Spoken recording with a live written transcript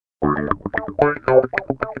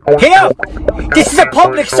Here! This is a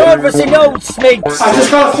public service announcement! I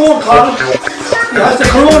just got a phone call. He has the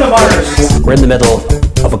coronavirus. We're in the middle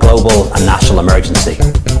of a global and national emergency.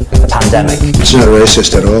 A pandemic. It's not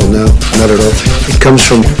racist at all, no, not at all. It comes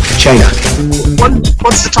from China.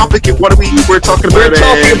 What's the topic? We're talking about? We're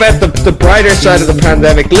talking about the brighter side of the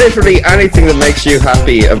pandemic. Literally anything that makes you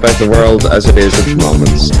happy about the world as it is at the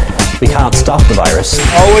moment. We can't stop the virus.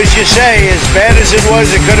 Always you say, as bad as it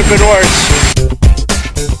was, it could have been worse.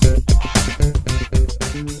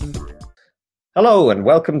 Hello and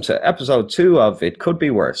welcome to episode 2 of It Could Be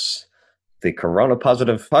Worse, the Corona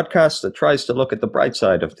Positive podcast that tries to look at the bright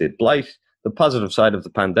side of the blight, the positive side of the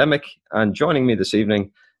pandemic. And joining me this evening,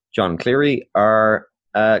 John Cleary, are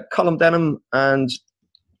Colm Denham and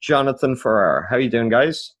Jonathan Farrar. How are you doing,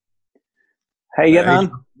 guys? How you getting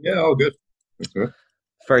on? Yeah, all good.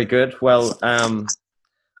 Very good. Well,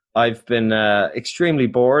 I've been extremely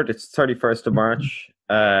bored. It's 31st of March.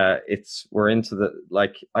 We're into the,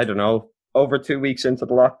 over 2 weeks into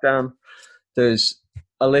the lockdown. There's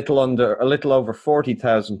a little over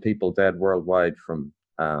 40,000 people dead worldwide from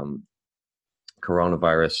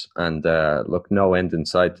coronavirus, and no end in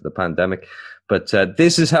sight to the pandemic. But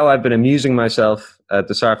this is how I've been amusing myself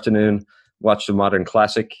this afternoon. Watched a modern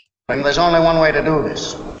classic. And there's only one way to do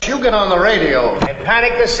this. You get on the radio and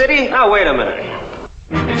panic the city. Now wait a minute.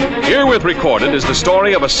 Herewith recorded is the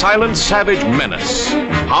story of a silent, savage menace.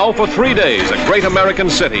 How for 3 days a great American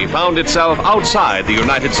city found itself outside the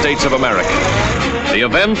United States of America. The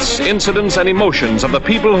events, incidents, and emotions of the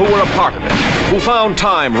people who were a part of it, who found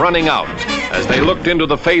time running out as they looked into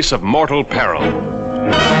the face of mortal peril.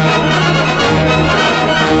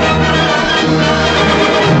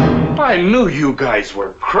 I knew you guys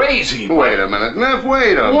were crazy. Wait a minute, Nev,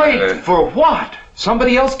 wait a minute. Wait for what?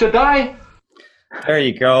 Somebody else to die? There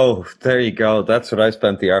you go. That's what I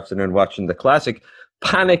spent the afternoon watching, the classic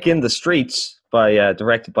Panic in the Streets,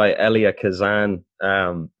 directed by Elia Kazan.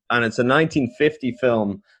 And it's a 1950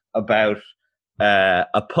 film about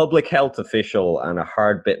a public health official and a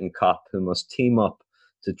hard-bitten cop who must team up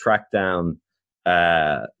to track down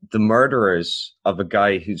the murderers of a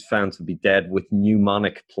guy who's found to be dead with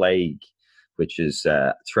pneumonic plague, which is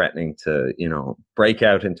threatening to, break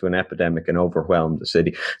out into an epidemic and overwhelm the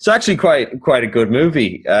city. It's actually quite a good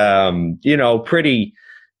movie. Pretty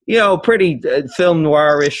film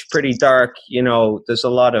noirish, pretty dark. There's a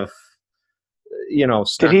lot of,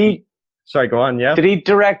 Sorry, go on. Yeah. Did he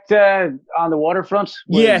direct On the Waterfront?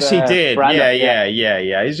 Yes, he did. Brando?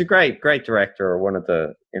 Yeah. He's a great director. One of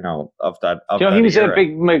the, of that. Of he was era. a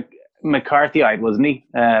big McCarthyite, wasn't he?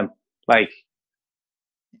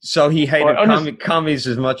 So he hated commies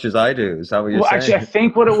as much as I do. Is that what you're saying? Actually, I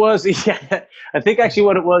think what it was,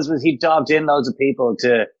 what it was he dobbed in loads of people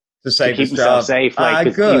to save keep himself safe.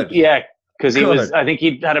 Good. Because he was. I think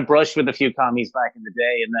he had a brush with a few commies back in the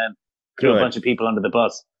day, and then threw a bunch of people under the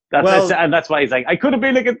bus. That's why he's like, I could have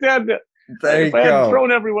been like a dead. There you go.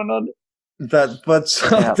 Thrown everyone under.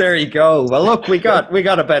 There you go. Well, look, we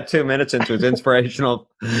got about 2 minutes into his inspirational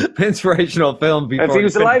film before if he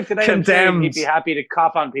was alive today, condemned. He'd be happy to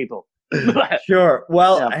cop on people. Sure.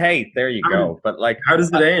 Well, hey, there you go. But how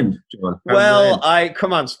does it end, John?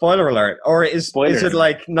 Come on, spoiler alert. Or is it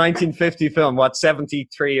like 1950 film? What,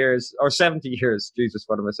 73 years or 70 years? Jesus,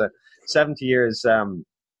 what am I saying? 70 years.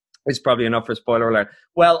 Is probably enough for spoiler alert.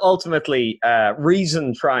 Well, ultimately,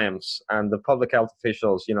 reason triumphs, and the public health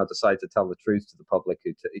officials, decide to tell the truth to the public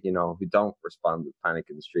who don't respond with panic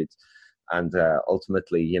in the streets, and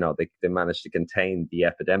ultimately, they manage to contain the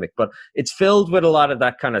epidemic. But it's filled with a lot of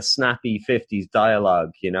that kind of snappy 50s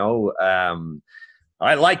dialogue.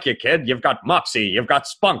 I like you, kid. You've got moxie. You've got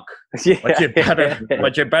spunk. Yeah.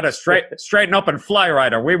 But you better straighten up and fly,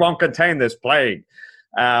 Rider. We won't contain this plague.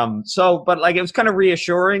 It was kind of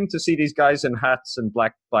reassuring to see these guys in hats and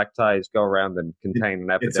black ties go around and contain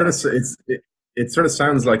an epidemic. It sort of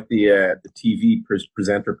sounds like the TV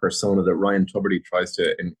presenter persona that Ryan Tuberty tries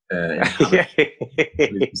to presenting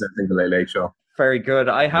the Late Late Show. Very good.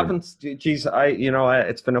 I haven't. Geez,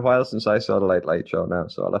 it's been a while since I saw the Late Late Show now,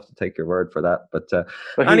 so I'll have to take your word for that. But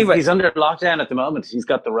anyway, he's under lockdown at the moment. He's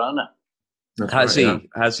got the Rona. Has he?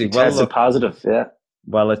 He tested positive. Yeah.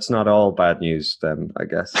 Well, it's not all bad news then, I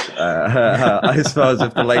guess. I suppose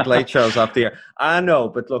if the Late Late Show's off the air. I know,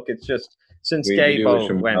 but look, it's just since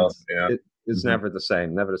Gaybo went, it's never the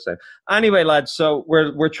same. Anyway, lads, so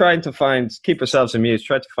we're trying to keep ourselves amused,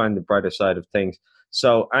 try to find the brighter side of things.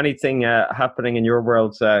 So anything happening in your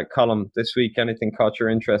world, Colm, this week, anything caught your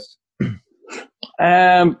interest?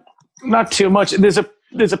 Not too much. There's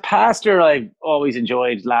a pastor I've always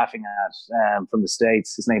enjoyed laughing at from the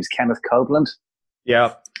States. His name's Kenneth Copeland.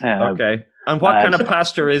 Yeah. Okay. And what kind of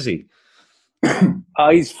pastor is he?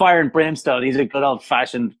 He's fire and brimstone. He's a good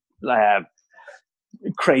old-fashioned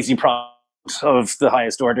crazy prophet of the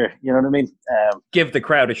highest order. You know what I mean? Give the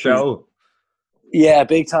crowd a show. Yeah,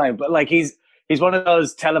 big time. But like he's one of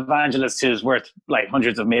those televangelists who's worth like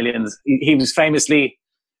hundreds of millions. He was famously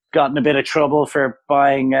got in a bit of trouble for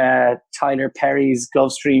buying Tyler Perry's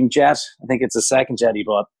Gulfstream jet. I think it's the second jet he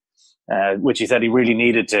bought, which he said he really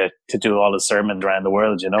needed to do all his sermons around the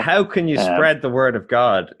world. You know, how can you spread the word of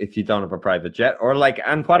God if you don't have a private jet? Or like,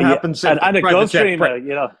 and what happens if and a Gulfstream?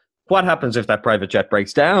 You know, what happens if that private jet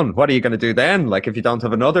breaks down? What are you going to do then? Like, if you don't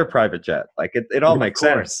have another private jet, like it all makes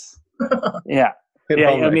sense. Yeah,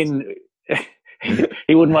 I mean.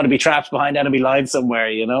 He wouldn't want to be trapped behind enemy lines somewhere,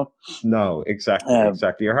 you know? No, exactly.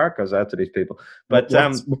 Exactly. Your heart goes out to these people. But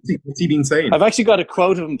what's he been saying? I've actually got a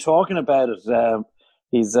quote of him talking about it.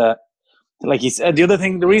 He's like he said, the other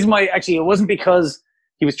thing, the reason why actually it wasn't because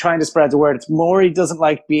he was trying to spread the word. It's more he doesn't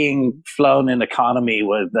like being flown in economy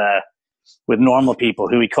with normal people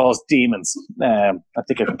who he calls demons. I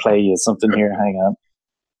think I can play you something here. Hang on.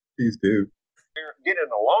 Please do. Get in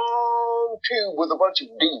a long tube with a bunch of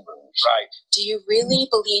demons. Right. Do you really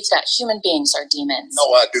believe that human beings are demons?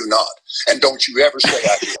 No, I do not. And don't you ever say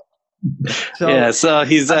I do. So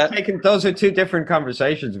he's taking, those are two different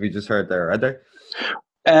conversations we just heard there, are they?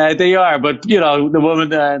 They are, but you know, the woman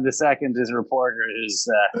the second is a reporter who's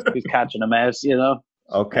catching him out, you know.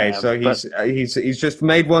 Okay, so he's just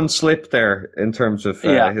made one slip there in terms of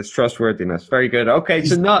his trustworthiness. Very good. Okay,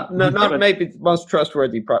 so not maybe the most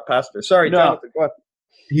trustworthy pastor. Sorry, Jonathan. Go on.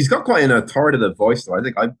 He's got quite an authoritative voice, though. I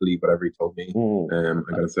think I believe whatever he told me. I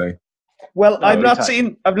gotta say. Well, I've not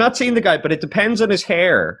seen the guy, but it depends on his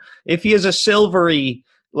hair. If he has a silvery,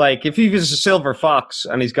 like if he was a silver fox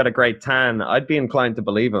and he's got a great tan, I'd be inclined to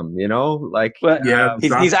believe him. You know, like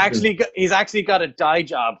he's actually got a dye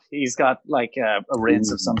job. He's got like a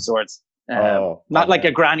rinse of some sorts. Not like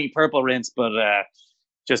a granny purple rinse, but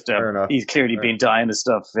just he's clearly been dyeing his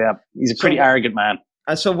stuff. Yeah, he's a pretty arrogant man.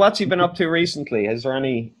 And so, what's he been up to recently? Is there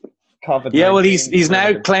any COVID? Yeah, well, he's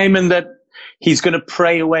now claiming that he's going to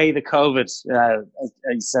pray away the COVID.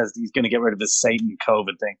 He says he's going to get rid of the Satan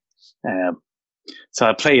COVID thing. So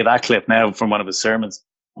I'll play you that clip now from one of his sermons.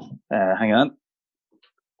 Hang on.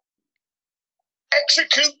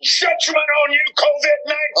 Execute judgment on you,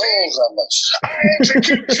 COVID-19. Oh, how much? I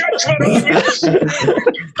execute judgment on you.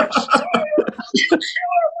 You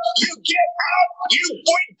killer, you get out, you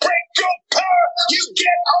break your power, you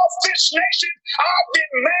get off this nation. I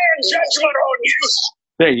demand judgment on you.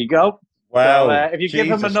 There you go. Wow. So, if you give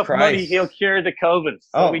him enough money, he'll cure the COVID.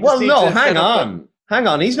 So hang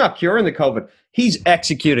on. He's not curing the COVID. He's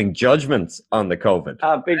executing judgments on the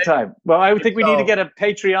COVID. Big time. Well, I would think we need to get a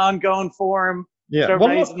Patreon going for him. Yeah. Start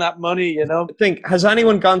raising that money, you know. Has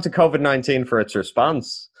anyone gone to COVID-19 for its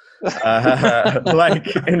response?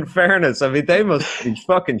 Like, in fairness, I mean, they must be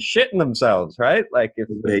fucking shitting themselves, right? Like, if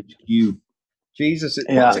Jesus,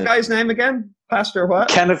 what's the guy's name again? Pastor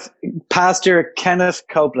what? Pastor Kenneth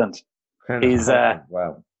Copeland. He's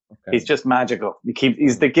wow. Okay. He's just magical.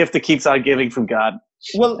 He's the gift that keeps on giving from God.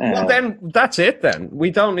 Well, then that's it. Then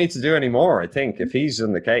we don't need to do any more. I think if he's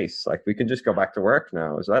in the case, like we can just go back to work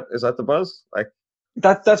now. Is that the buzz? Like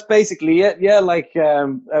that's basically it. Yeah, like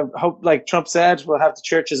hope, like Trump said, we'll have the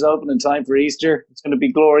churches open in time for Easter. It's going to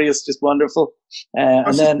be glorious, just wonderful. I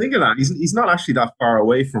was just thinking that he's not actually that far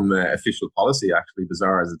away from official policy. Actually,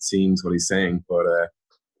 bizarre as it seems, what he's saying, but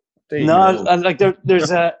no, and like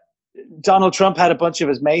there's Donald Trump had a bunch of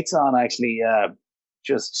his mates on actually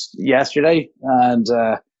just yesterday, and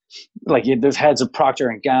like there's heads of Procter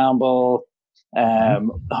and Gamble,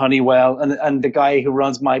 Honeywell, and the guy who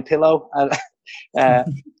runs MyPillow.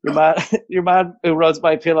 Your man who runs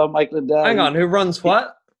MyPillow, Mike Lindell. Hang on, who runs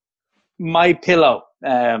what? MyPillow.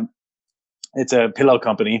 It's a pillow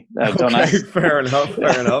company. Okay, fair enough.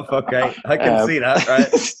 Okay, I can see that.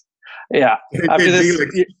 Right? Yeah.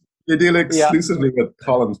 They deal exclusively with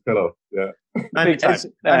Colin's pillow. Yeah.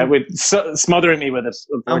 With smothering me with it.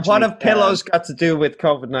 And what have pillows got to do with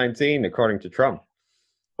COVID-19, according to Trump?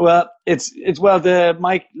 Well, it's the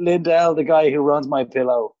Mike Lindell, the guy who runs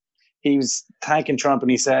MyPillow, he was thanking Trump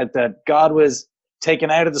and he said that God was taken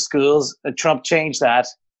out of the schools and Trump changed that,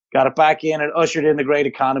 got it back in and ushered in the great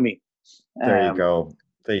economy. There you go.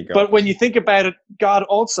 But when you think about it, God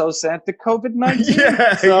also sent the COVID-19.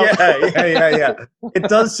 Yeah. It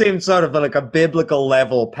does seem sort of like a biblical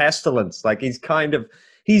level pestilence. Like he's kind of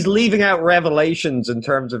he's leaving out revelations in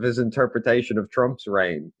terms of his interpretation of Trump's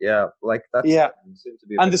reign. Yeah, like that's seems to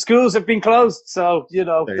be and the schools have been closed, so that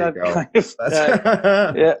kind of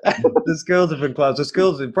the schools have been closed. The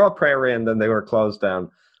schools have brought prayer in, then they were closed down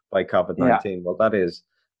by COVID-19. Yeah. Well, that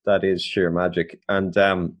is sheer magic. And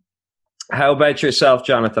how about yourself,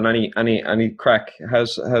 Jonathan? Any crack?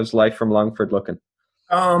 How's life from Longford looking?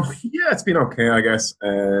 Yeah, it's been okay, I guess.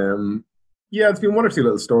 It's been one or two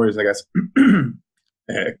little stories, I guess.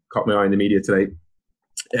 Caught my eye in the media today.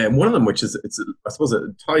 One of them, which is, I suppose it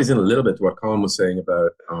ties in a little bit to what Colin was saying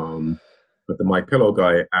about with the MyPillow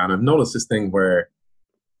guy. And I've noticed this thing where,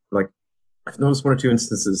 like, I've noticed one or two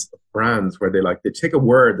instances of brands where they take a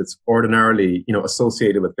word that's ordinarily,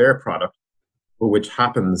 associated with their product, but which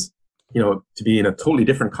happens, to be in a totally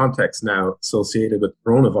different context now associated with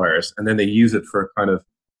coronavirus, and then they use it for kind of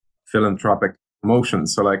philanthropic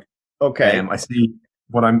promotions. So, like, okay, I see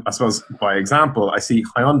I suppose by example, I see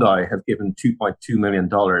Hyundai have given $2.2 million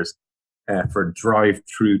for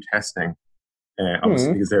drive-through testing,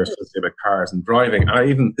 obviously because they're associated with cars and driving.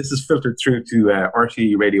 And this is filtered through to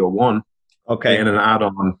RTE Radio 1, in an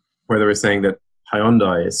add-on where they were saying that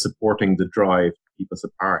Hyundai is supporting the drive to keep us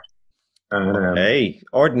apart.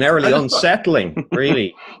 Ordinarily unsettling,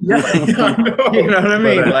 really. Yeah, you know what I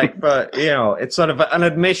mean? But it's sort of an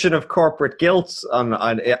admission of corporate guilt on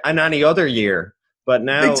any other year. But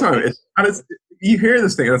now, big time. You hear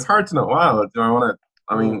this thing, and it's hard to know. Wow, do I want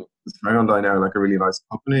to? I mean, is Hyundai now like a really nice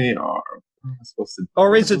company, or am I supposed to?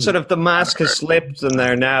 Or is it sort of the mask has slipped, and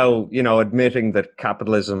they're now, admitting that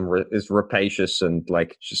capitalism is rapacious and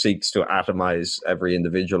seeks to atomize every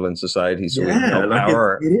individual in society? So we have no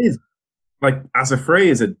power. It is. Like, as a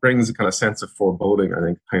phrase, it brings a kind of sense of foreboding, I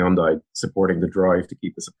think, Hyundai supporting the drive to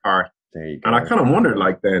keep us apart. There you go. And I kind of wondered,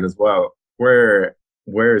 then as well, where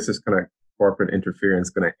is this kind of corporate interference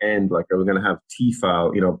going to end? Like, are we going to have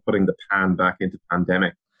Tefal, putting the pan back into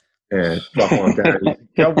pandemic? Drop on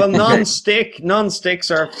down. Well, non-stick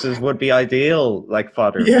surfaces would be ideal, like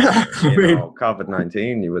fodder. Yeah.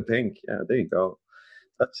 COVID-19, you would think. Yeah, there you go.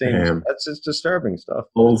 That seems, that's just disturbing stuff.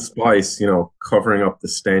 Old Spice, covering up the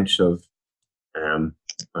stench of, I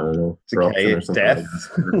don't know, decay, or something. Death.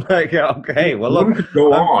 Okay, well, look. We could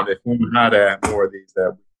go on if we had more of these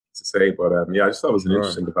to say, but I just thought it was an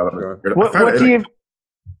interesting development. Sure.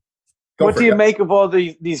 What do you make of all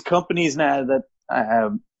these companies now that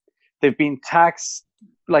they've been taxed,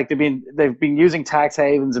 they've been using tax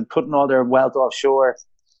havens and putting all their wealth offshore,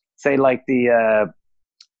 say like the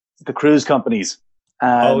cruise companies.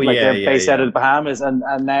 They're based out of the Bahamas, and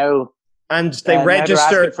now they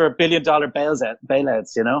register for $1 billion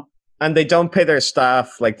bailouts, and they don't pay their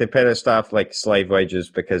staff they pay their staff like slave wages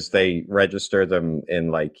because they register them in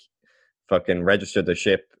register the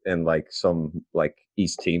ship in some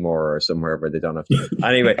East Timor or somewhere where they don't have to.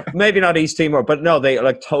 Anyway, maybe not East Timor, but no, they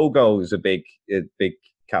Togo is a big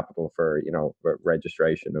capital for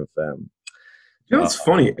registration of. It's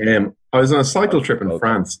funny. I was on a cycle trip in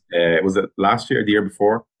France. Was it last year or the year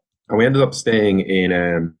before? And we ended up staying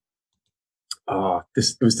in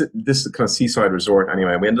this kind of seaside resort.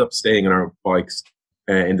 Anyway, we ended up staying on our bikes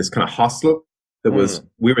in this kind of hostel. That was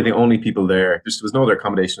we were the only people there. There was no other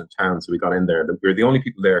accommodation in town, so we got in there. We were the only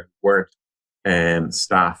people there who weren't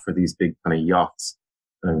staff for these big kind of yachts.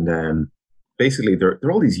 And basically, they're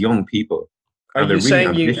all these young people. Are you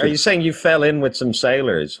saying you fell in with some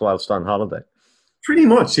sailors whilst on holiday? Pretty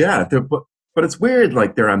much, yeah. But it's weird.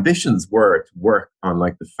 Their ambitions were to work on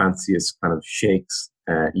the fanciest kind of sheikh's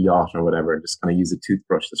yacht or whatever, and just kind of use a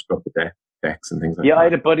toothbrush to scrub the decks and things like that. Yeah, I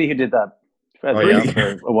had a buddy who did that for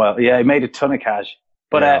a while. Yeah, he made a ton of cash.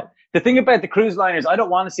 But the thing about the cruise liners, I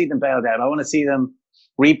don't want to see them bailed out. I want to see them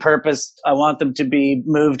repurposed. I want them to be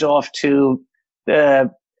moved off to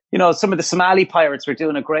some of the Somali pirates were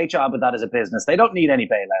doing a great job of that as a business. They don't need any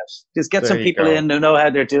bailouts. Just get some people in who know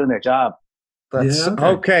how they're doing their job. That's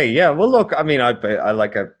okay. Yeah. Well, look. I mean,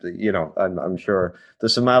 I'm sure the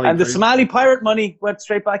Somali pirate money went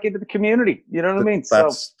straight back into the community. You know what I mean?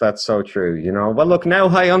 That's so true. Well, look. Now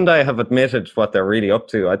Hyundai have admitted what they're really up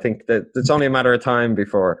to. I think that it's only a matter of time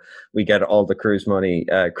before we get all the cruise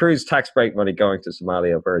tax break money going to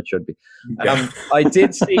Somalia where it should be. I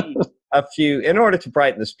did see a few. In order to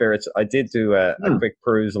brighten the spirits, I did do a quick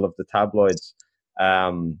perusal of the tabloids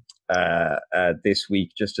this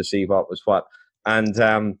week just to see what was what. And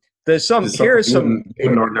there's some. Here's some.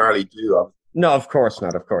 Wouldn't ordinarily do. No, of course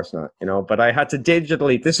not. But I had to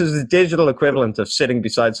digitally. This is the digital equivalent of sitting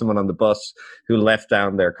beside someone on the bus who left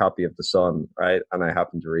down their copy of The Sun, right? And I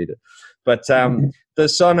happened to read it. But The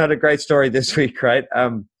Sun had a great story this week, right?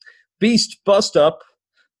 Beast bust up.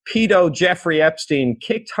 pedo Jeffrey Epstein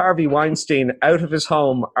kicked Harvey Weinstein out of his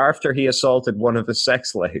home after he assaulted one of his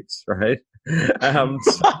sex slaves, right?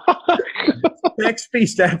 Sex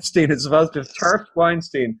beast Epstein is supposed to have turfed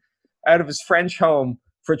Weinstein out of his French home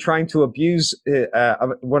for trying to abuse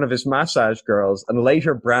one of his massage girls, and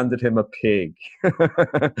later branded him a pig.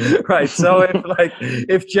 Right. So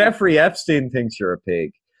if Jeffrey Epstein thinks you're a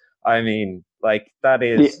pig, I mean, like, that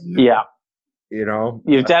is, yeah, you know,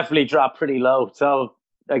 you've definitely dropped pretty low. So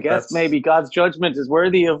I guess maybe God's judgment is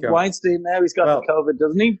worthy of Weinstein now. He's got the COVID,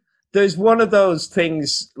 doesn't he? There's one of those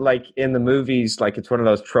things, like in the movies, like it's one of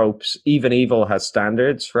those tropes, even evil has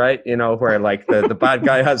standards, right? You know, where like the bad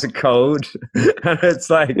guy has a code, and it's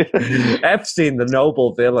like Epstein, the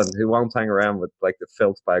noble villain who won't hang around with like the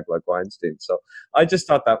filth bag like Weinstein. So I just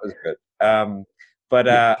thought that was good. But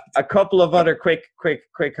a couple of other quick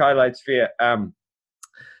highlights for you.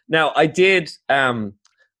 Now I did, I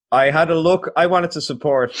had a look, I wanted to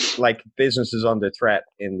support like businesses under threat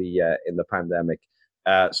in the pandemic.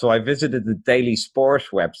 So I visited the Daily Sport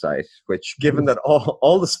website, which, given that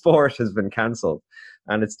all the sport has been cancelled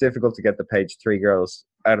and it's difficult to get the page 3 girls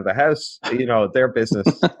out of the house, you know, their business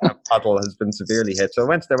model has been severely hit. So I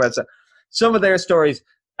went to their website. Some of their stories,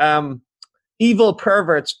 evil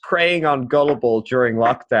perverts preying on gullible during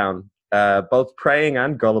lockdown. Both praying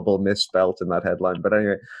and gullible misspelt in that headline. But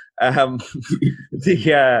anyway,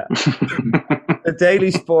 the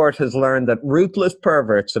Daily Sport has learned that ruthless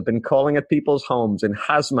perverts have been calling at people's homes in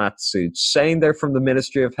hazmat suits, saying they're from the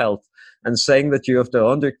Ministry of Health and saying that you have to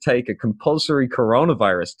undertake a compulsory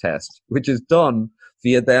coronavirus test, which is done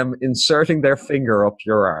via them inserting their finger up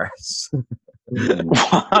your arse.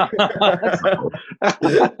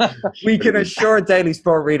 We can assure Daily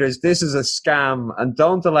Sport readers this is a scam, and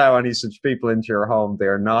don't allow any such people into your home. They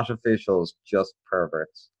are not officials, just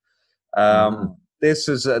perverts. This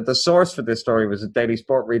is the source for this story was a Daily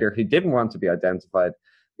Sport reader who didn't want to be identified.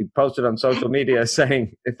 He posted on social media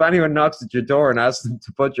saying, "If anyone knocks at your door and asks them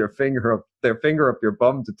to put their finger up your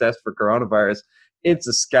bum to test for coronavirus, it's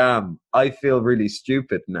a scam. I feel really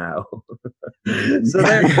stupid now." So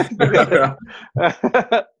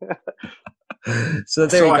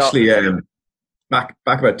there you actually, go. back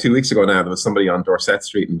about 2 weeks ago now, there was somebody on Dorset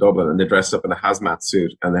Street in Dublin, and they dressed up in a hazmat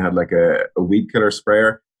suit, and they had like a weed killer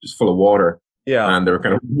sprayer just full of water. Yeah, and they were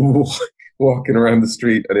kind of walking around the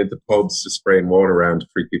street and into pubs, just spraying water around to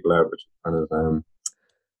freak people out, which is kind of,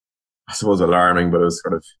 I suppose, alarming, but it was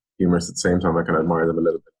sort of humorous at the same time. I kind of admire them a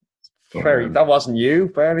little bit. Very. That wasn't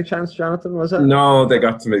you by any chance, Jonathan, was it? No, they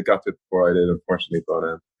got to it before I did, unfortunately.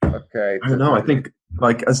 But okay, I don't know. I think,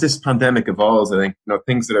 like, as this pandemic evolves, I think, you know,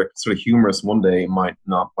 things that are sort of humorous one day might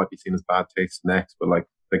be seen as bad taste next. But like,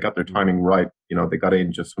 they got their timing right. You know, they got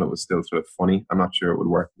in just when it was still sort of funny. I'm not sure it would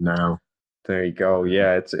work now. There you go.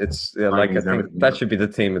 Yeah, it's like, I think that should be the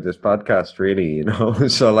theme of this podcast, really, you know.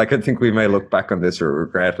 So like, I think we may look back on this or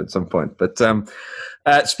regret at some point. But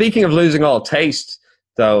speaking of losing all taste,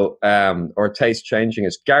 though, or taste changing,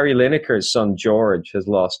 is Gary Lineker's son George has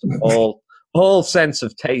lost all sense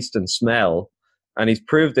of taste and smell, and he's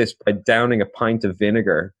proved this by downing a pint of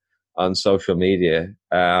vinegar on social media.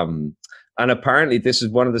 And apparently, this is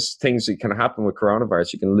one of the things that can happen with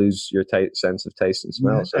coronavirus. You can lose your sense of taste and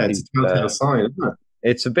smell. Yeah, so it's a telltale sign, isn't it?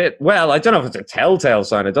 It's a bit, well, I don't know if it's a telltale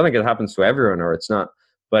sign. I don't think it happens to everyone, or it's not.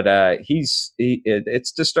 But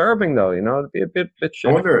it's disturbing, though. You know, it'd be a bit shit.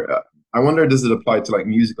 I wonder, does it apply to like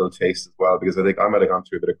musical taste as well? Because I think I might have gone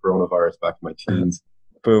through a bit of coronavirus back in my teens.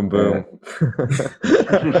 Boom, boom.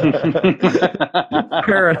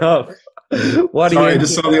 Fair enough. I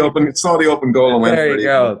just saw the open goal and went. There you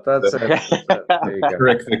go. That's it. There you go.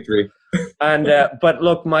 Correct victory. And but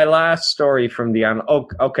look, my last story from the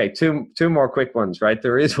okay, two more quick ones, right?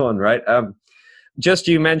 There is one, right? Just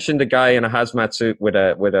you mentioned a guy in a hazmat suit with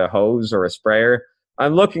a hose or a sprayer.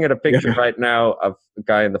 I'm looking at a picture right now of a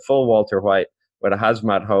guy in the full Walter White with a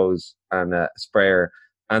hazmat hose and a sprayer.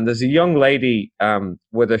 And there's a young lady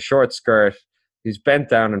with a short skirt who's bent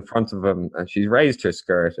down in front of him, and she's raised her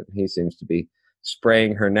skirt, and he seems to be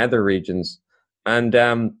spraying her nether regions. And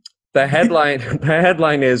the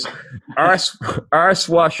headline is arse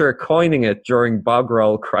washer coining it during bog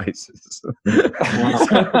roll crisis.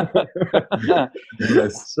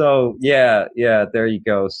 So yeah, there you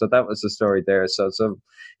go. So that was the story there. So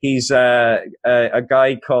he's a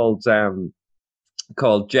guy called JJ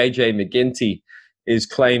McGinty is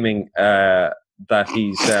claiming that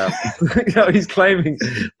he's he's claiming,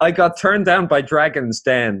 "I got turned down by Dragon's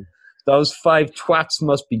Den. Those 5 twats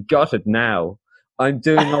must be gutted now. I'm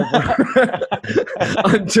doing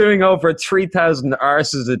over 3,000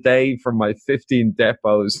 arses a day from my 15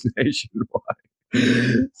 depots nationwide."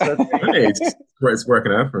 So Hey, it's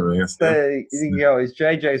working out for me. Yes. there you go. It's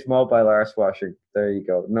JJ's mobile arse washing. There you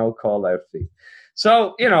go. No call out fee.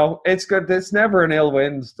 So, it's good. It's never an ill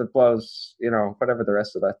wind that blows, whatever the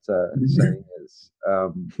rest of that saying is.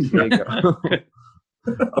 There you go.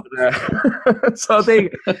 So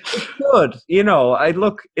good.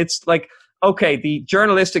 It's like, okay, the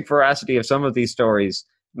journalistic veracity of some of these stories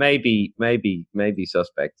maybe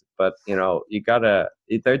suspect, but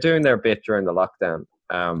they're doing their bit during the lockdown.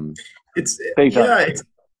 I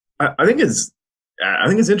think it's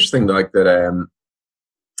interesting, like that.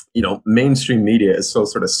 Mainstream media is so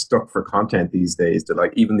sort of stuck for content these days that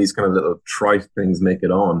like even these kind of little trite things make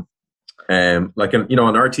it on. Like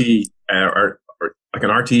on RT or like on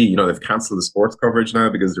RT, they've cancelled the sports coverage now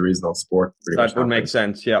because there is no sport. That would make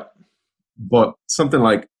sense, yeah. But something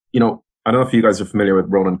like I don't know if you guys are familiar with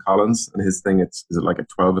Ronan Collins and his thing. Is it like at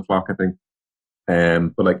 12 o'clock, I think.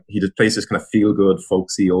 But like he just plays this kind of feel good,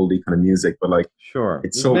 folksy, oldie kind of music. But like, sure,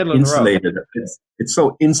 it's so insulated. It's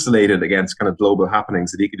so insulated against kind of global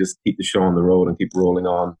happenings that he could just keep the show on the road and keep rolling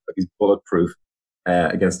on. Like he's bulletproof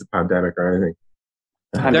against the pandemic or anything.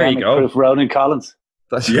 There you go, proof Ronan Collins.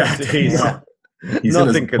 He's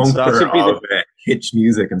nothing can stop. Hitch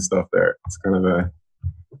music and stuff. There, it's kind of a.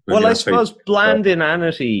 Well, I suppose bland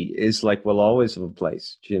inanity is like will always have a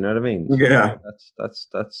place. Do you know what I mean? Yeah, that's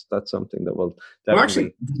something that will definitely. Well,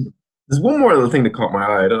 actually, there's one more little thing that caught my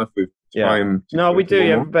eye. I don't know if we've time. No, we do.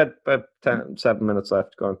 You have about 7 minutes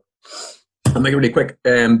left. Go on. I'll make it really quick.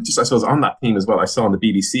 Just I suppose on that theme as well, I saw on the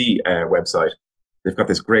BBC website they've got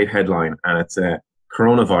this great headline, and it's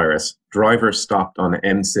coronavirus driver stopped on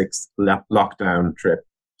M6 lockdown trip.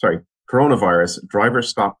 Sorry. Coronavirus, driver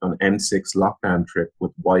stopped on M6 lockdown trip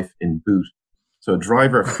with wife in boot. So a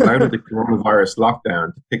driver flouted the coronavirus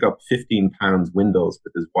lockdown to pick up 15 pounds windows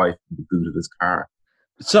with his wife in the boot of his car.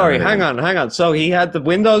 Sorry, hang on. So he had the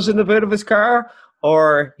windows in the boot of his car,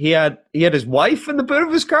 or he had his wife in the boot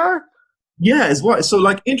of his car? Yeah, his wife. So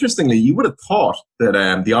like, interestingly, you would have thought that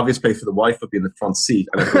the obvious place for the wife would be in the front seat.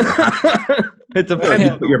 And it depends.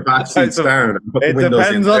 You put your back seats down and put the windows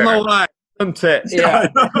depends in on there. the wife. Yeah.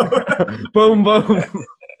 Boom, boom.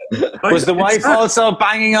 Was the wife also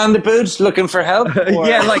banging on the boot looking for help?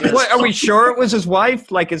 Yeah, like, what, are we sure it was his wife?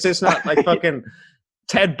 Like, is this not like fucking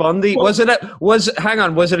Ted Bundy? Was it a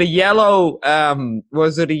yellow Volkswagen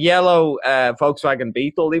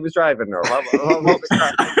Beetle he was driving, or what was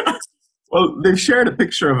it? Well, they've shared a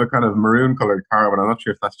picture of a kind of maroon colored car, but I'm not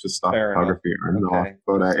sure if that's just stock photography or not.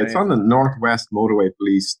 But it's on the Northwest Motorway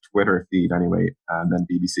Police Twitter feed anyway, and then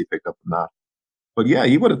BBC picked up on that. But yeah,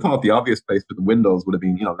 you would have thought the obvious place for the windows would have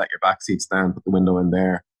been, let your back seats down, put the window in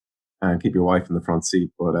there, and keep your wife in the front seat.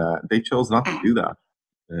 But they chose not to do that.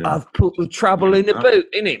 I've put the trouble in the boot,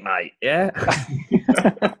 innit, mate? Yeah.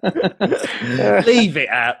 Leave it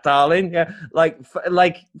out, darling. Yeah, like,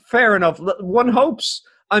 fair enough. One hopes.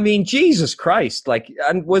 I mean, Jesus Christ! Like,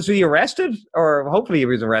 and was he arrested? Or hopefully he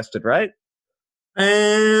was arrested, right?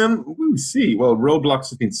 We'll see. Well,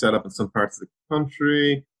 roadblocks have been set up in some parts of the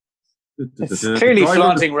country. It's clearly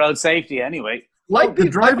flaunting road safety, anyway.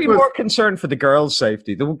 I'd be more concerned for the girl's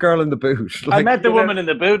safety. The girl in the boot. Like, I met the woman in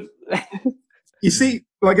the boot. You see,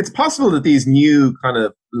 like, it's possible that these new kind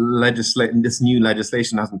of this new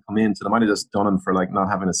legislation hasn't come in, so they might have just done him for like not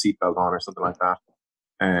having a seatbelt on or something like that.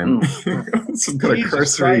 Some kind of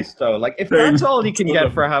cursory Christ, though. Like, if that's all you can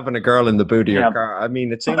get for having a girl in the boot of your car, I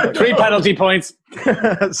mean, it seems like 3 penalty points.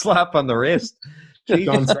 Slap on the wrist.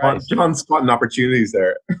 John spotting opportunities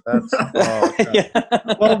there.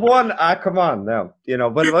 Well, one. Come on now.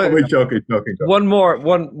 But we're joking.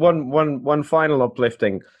 One final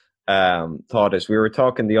uplifting thought is we were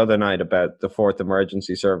talking the other night about the fourth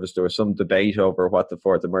emergency service. There was some debate over what the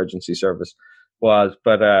fourth emergency service was,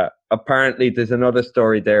 but apparently there's another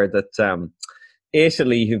story there that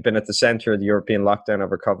Italy, who've been at the center of the European lockdown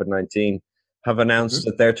over COVID-19, have announced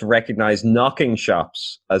that they're to recognize knocking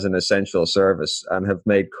shops as an essential service and have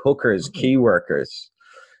made hookers key workers.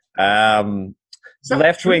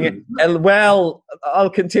 Left-wing, well, I'll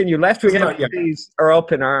continue. Left-wing MPs are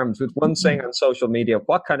up in arms, with one saying on social media,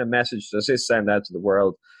 what kind of message does this send out to the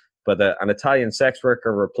world? But an Italian sex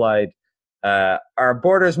worker replied, our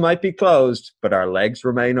borders might be closed, but our legs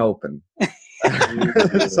remain open.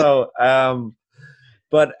 So,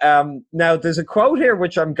 now there's a quote here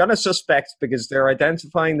which I'm going to suspect because they're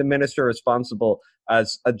identifying the minister responsible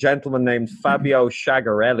as a gentleman named Fabio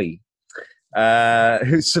Sciagarelli,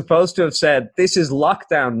 who's supposed to have said, "This is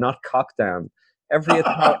lockdown, not cockdown. Every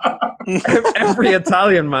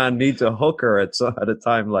Italian man needs a hooker at a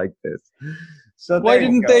time like this." So why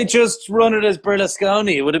didn't they just run it as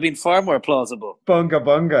Berlusconi? It would have been far more plausible. Bunga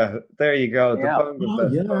Bunga. There you go. Yeah.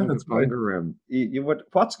 The Bunga Room. You would,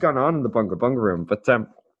 what's gone on in the Bunga Bunga Room? But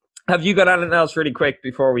have you got anything else really quick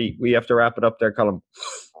before we have to wrap it up there, Colm?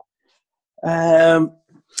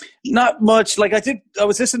 Not much. Like I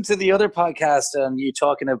was listening to the other podcast and you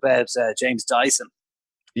talking about James Dyson.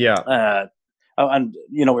 Yeah. And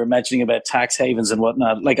we were mentioning about tax havens and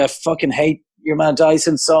whatnot. Like I fucking hate your man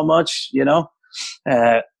Dyson so much,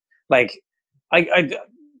 like I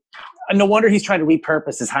no wonder he's trying to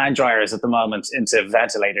repurpose his hand dryers at the moment into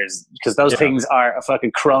ventilators, because those things are a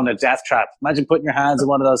fucking corona death trap. Imagine putting your hands in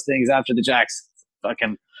one of those things after the jacks.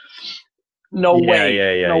 Fucking no way.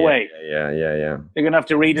 Yeah. You're gonna have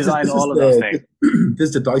to redesign all of those things. This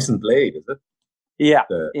is the Dyson Blade, is it? Yeah.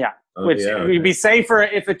 Which would be safer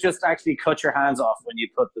if it just actually cut your hands off when you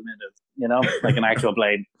put them in it, like an actual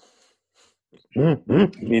blade.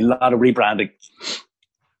 Be a lot of rebranding.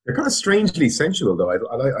 They're kind of strangely sensual, though. I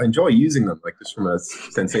enjoy using them, like just from a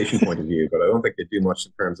sensation point of view, but I don't think they do much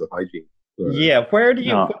in terms of hygiene. Yeah, where do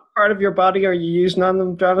you what part of your body are you using on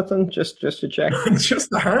them, Jonathan? Just to check. Just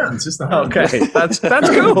the hands. Okay, that's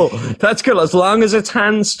cool. That's cool. As long as it's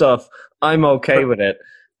hand stuff, I'm okay with it.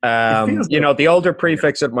 The older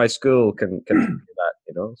prefects at my school can do that,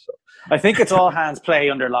 So I think it's all hands play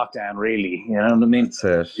under lockdown, really. You know what I mean? That's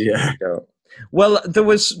it. Yeah. Well, there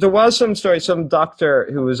was some story, some doctor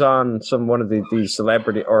who was on one of these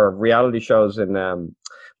celebrity or reality shows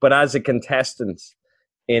but as a contestant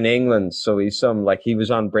in England. So he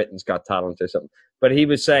was on Britain's Got Talent or something. But he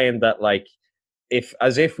was saying that if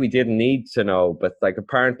we didn't need to know, but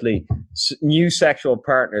apparently new sexual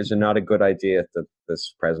partners are not a good idea at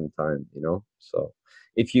this present time, So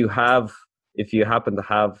if you happen to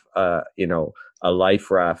have a life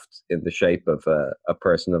raft in the shape of a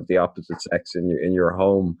person of the opposite sex in your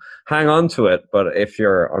home, hang on to it. But if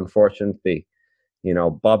you're unfortunately,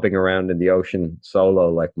 bobbing around in the ocean solo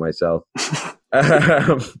like myself,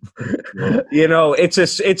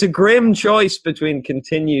 it's a grim choice between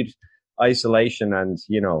continued isolation and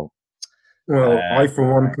Well, I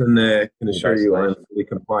for one can assure you I'm fully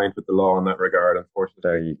compliant with the law in that regard. Unfortunately,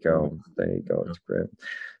 there you go. It's great.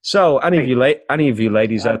 So, any of you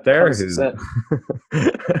ladies out there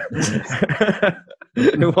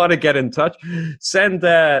who want to get in touch, send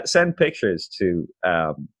pictures to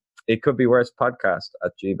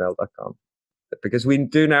itcouldbeworse@gmail.com, because we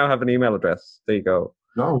do now have an email address. There you go.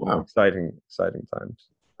 Oh wow! Exciting times.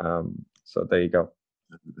 So there you go.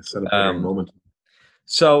 Moment.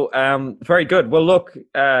 So, very good. Well, look,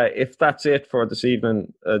 if that's it for this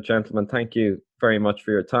evening, gentlemen, thank you very much for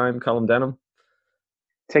your time. Colm Denham.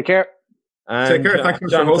 Take care. Take care. Thank you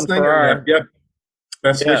for hosting.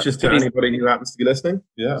 Best wishes to anybody who happens to be listening.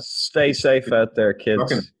 Yeah. Stay safe out there,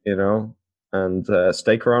 kids, and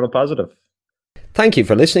stay corona positive. Thank you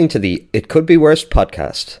for listening to the It Could Be Worse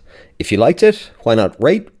podcast. If you liked it, why not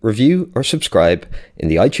rate, review, or subscribe in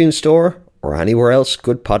the iTunes Store or anywhere else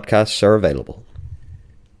good podcasts are available.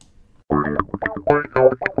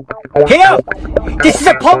 Here! This is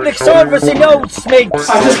a public service announcement!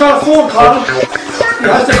 I just got a phone call.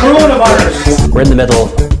 That's the coronavirus. We're in the middle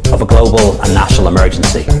of a global and national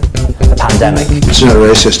emergency, a pandemic. It's not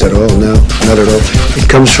racist at all, no, not at all. It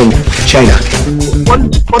comes from China.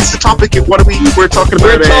 What's the topic? What are we're talking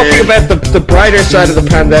about? We're talking about the brighter side of the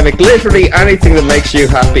pandemic. Literally anything that makes you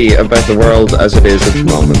happy about the world as it is at the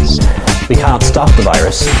moment. We can't stop the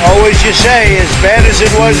virus. Always you say, as bad as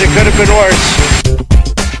it was, it could have been worse.